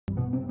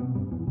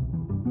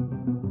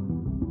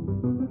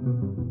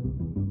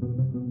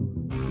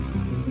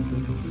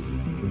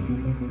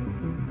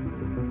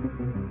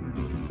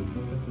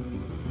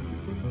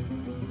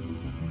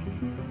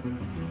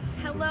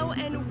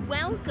Hello and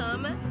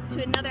welcome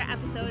to another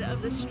episode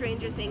of the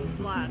Stranger Things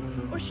vlog.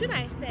 Or should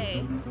I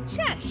say,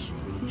 Chesh,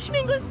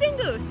 Schmingus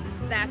Dingus.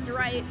 That's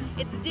right,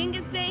 it's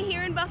Dyngus Day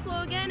here in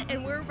Buffalo again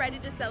and we're ready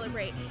to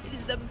celebrate. It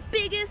is the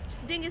biggest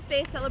Dyngus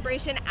Day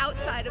celebration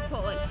outside of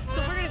Poland,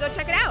 so we're gonna go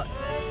check it out.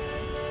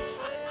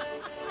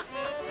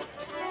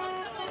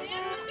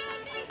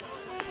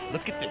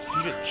 Look at this,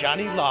 even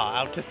Johnny Law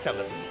out to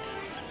celebrate.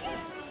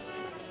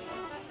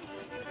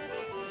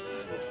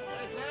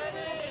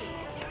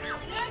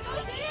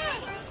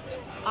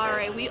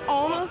 Alright, we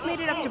almost made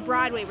it up to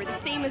Broadway, where the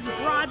famous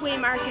Broadway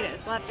market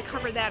is. We'll have to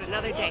cover that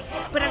another day.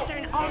 But I'm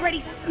starting to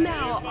already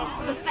smell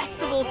all the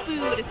festival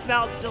food. It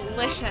smells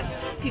delicious.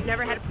 If you've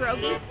never had a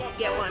pierogi,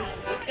 get one.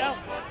 Let's go.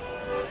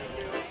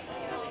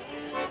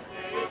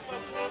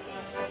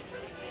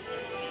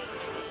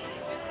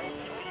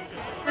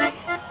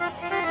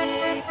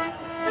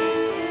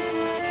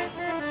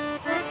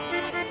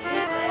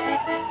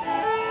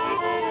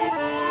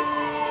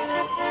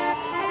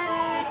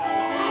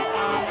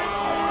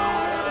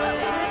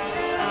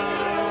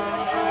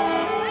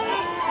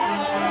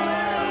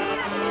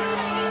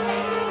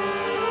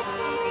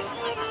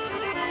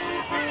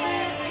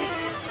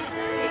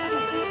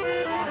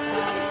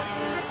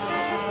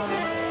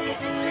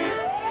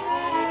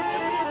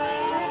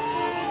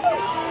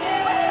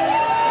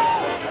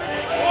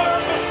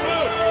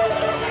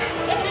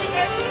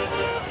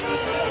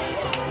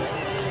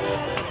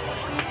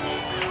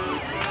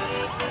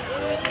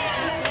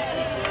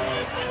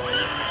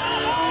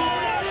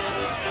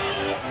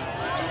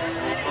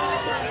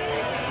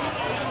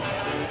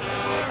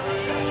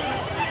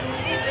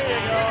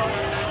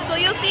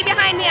 See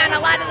behind me on a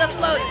lot of the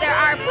floats, there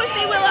are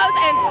pussy willows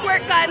and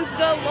squirt guns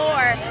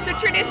galore. The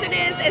tradition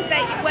is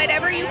that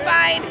whatever you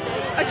find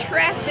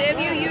attractive,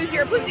 you use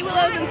your pussy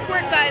willows and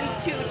squirt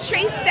guns to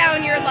chase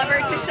down your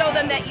lover to show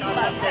them that you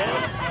love them.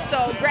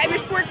 So grab your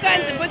squirt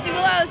guns and pussy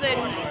willows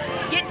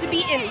and get to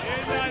beating.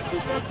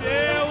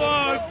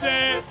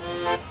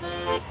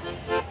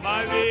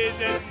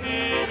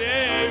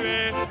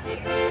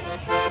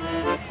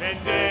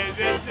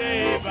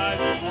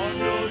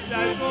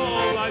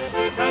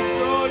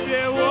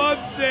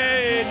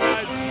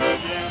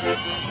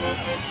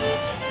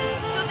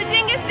 So the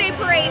Dyngus Day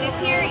Parade is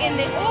here in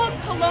the old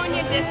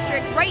Polonia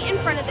district, right in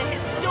front of the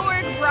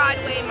historic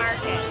Broadway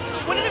market.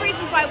 One of the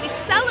reasons why we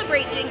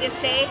celebrate Dyngus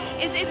Day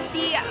is it's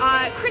the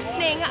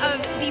christening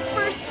of the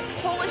first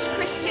Polish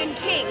Christian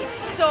king.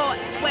 So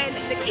when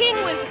the king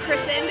was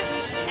christened,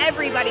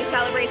 everybody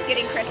celebrates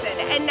getting christened.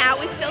 And now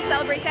we still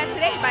celebrate that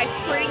today by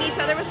squirting each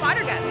other with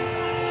water guns.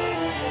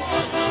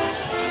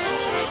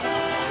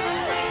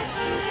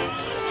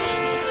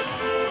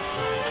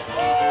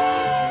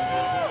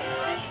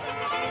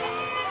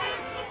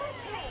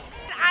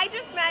 I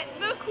just met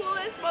the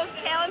coolest, most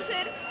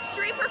talented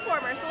street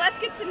performer, so let's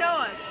get to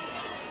know him.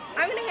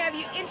 I'm going to have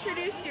you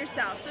introduce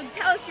yourself, so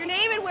tell us your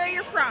name and where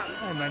you're from.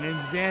 Hi, my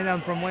name's Dan,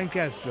 I'm from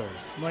Lancaster,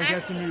 New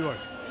York.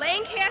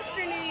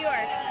 Lancaster, New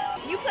York.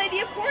 You play the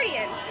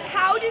accordion.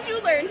 How did you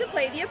learn to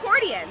play the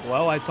accordion?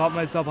 Well, I taught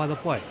myself how to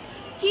play.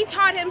 He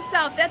taught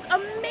himself. That's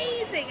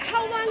amazing.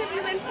 How long have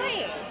you been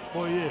playing?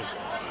 4 years.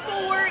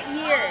 4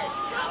 years.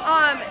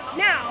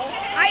 Now,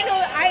 I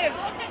know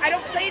I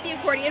don't play the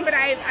accordion, but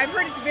I've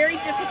heard it's very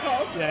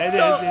difficult. Yeah, it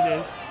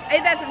is.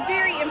 And that's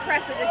very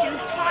impressive that you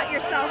taught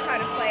yourself how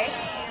to play.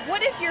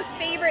 What is your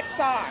favorite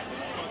song?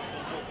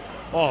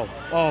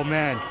 Oh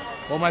man.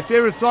 Well, my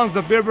favorite song's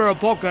the Beer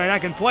Polka, and I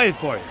can play it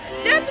for you.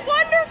 That's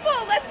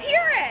wonderful. Let's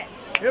hear it.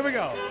 Here we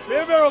go.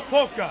 Beer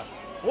Polka.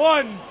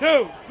 1,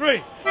 2,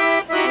 3.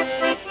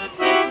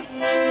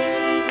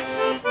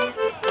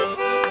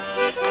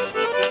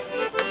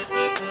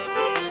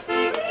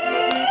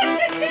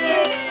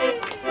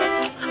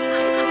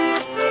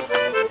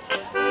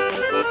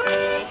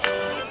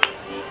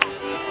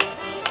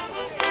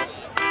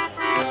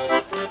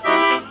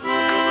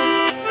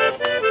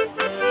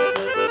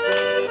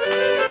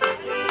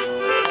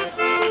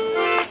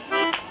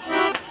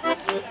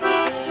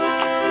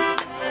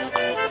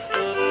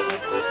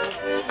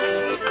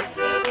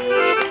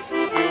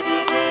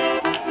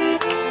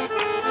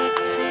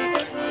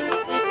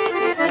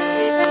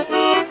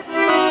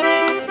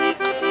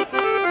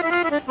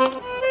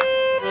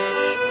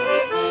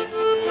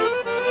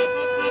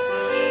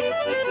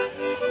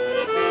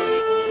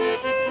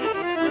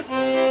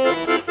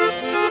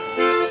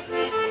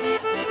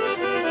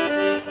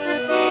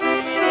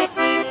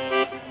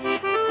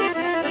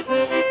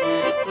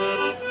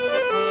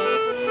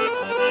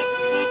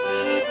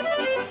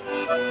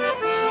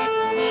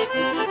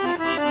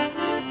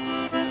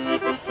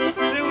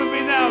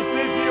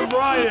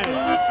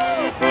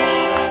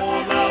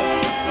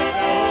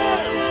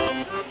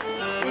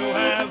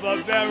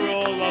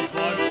 Barrel of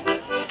fun.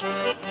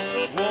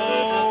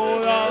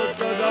 Roll out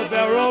to the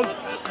barrel.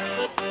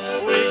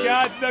 We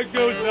got the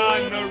goose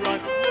on the run.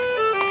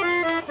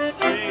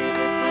 Sing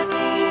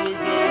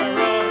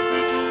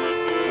Rosa,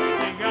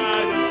 sing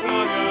God and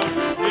song of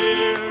the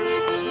deer.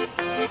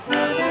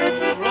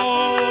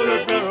 Roll the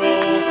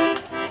barrel,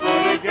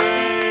 all the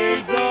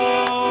game's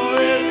all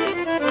in.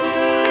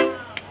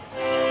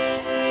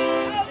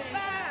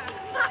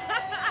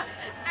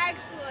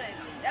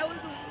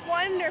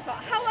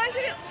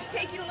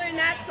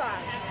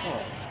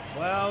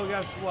 So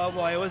guess what?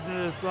 While I listen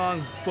to this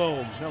song,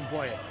 boom, don't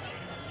play it.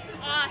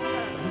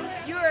 Awesome.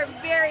 You are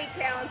very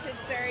talented,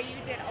 sir. You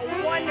did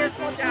a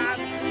wonderful job.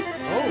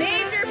 Oh.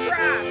 Major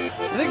props.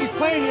 I think he's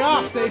playing you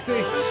off, Stacy.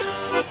 Like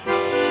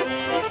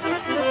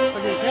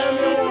the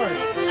Academy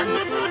Awards.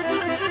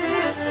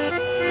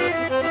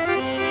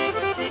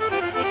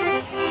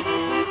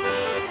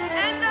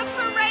 And the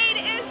parade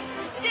is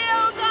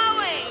still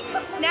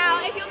going.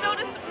 Now, if you'll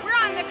notice, we're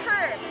on the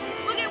curb.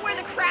 Look at where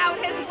the crowd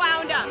has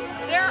wound up.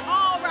 They're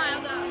all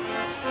riled up.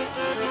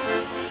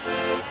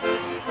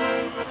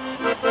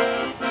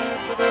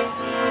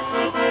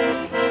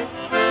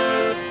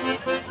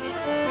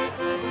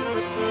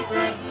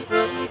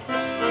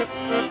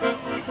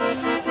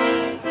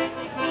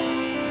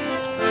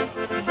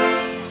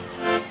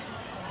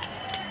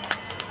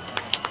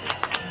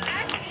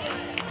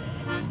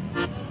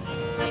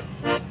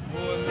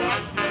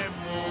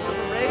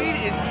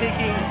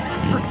 Taking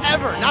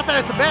forever. Not that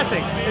it's a bad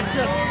thing.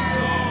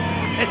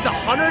 It's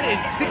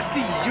 160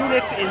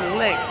 units in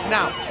length.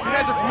 Now, if you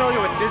guys are familiar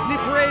with Disney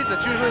parades,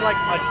 it's usually like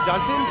a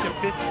dozen to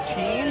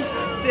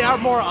 15. They are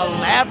more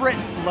elaborate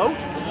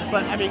floats,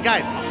 but I mean,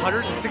 guys,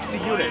 160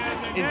 units.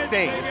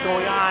 Insane. It's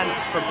going on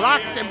for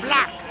blocks and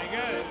blocks.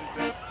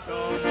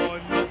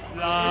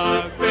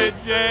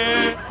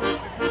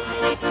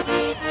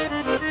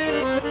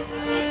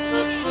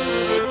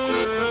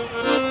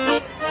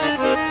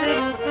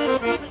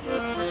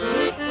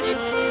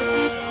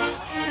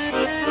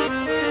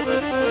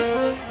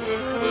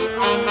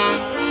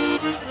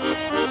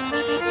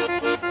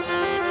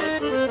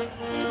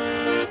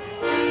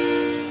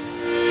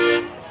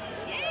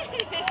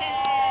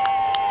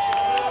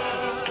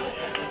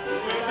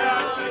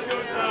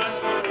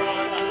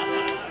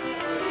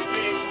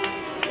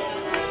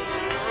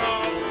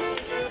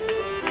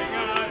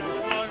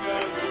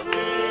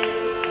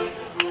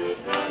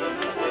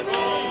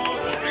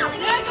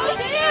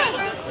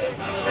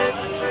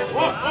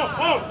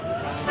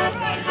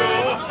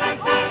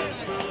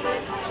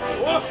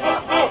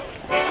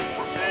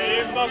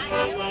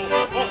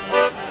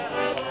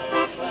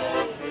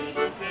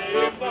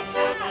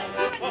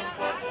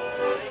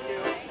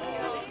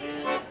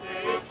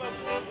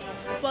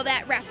 Well,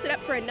 that wraps it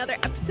up for another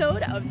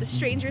episode of the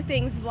Stranger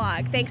Things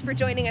vlog. Thanks for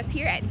joining us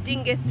here at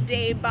Dyngus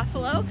Day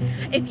Buffalo.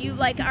 If you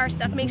like our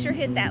stuff, make sure to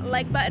hit that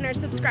like button or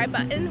subscribe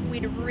button.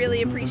 We'd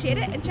really appreciate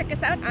it. And check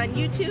us out on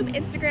YouTube,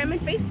 Instagram,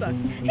 and Facebook.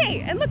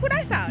 Hey, and look what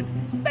I found.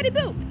 It's Betty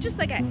Boop, just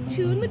like at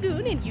Toon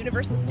Lagoon in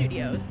Universal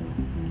Studios.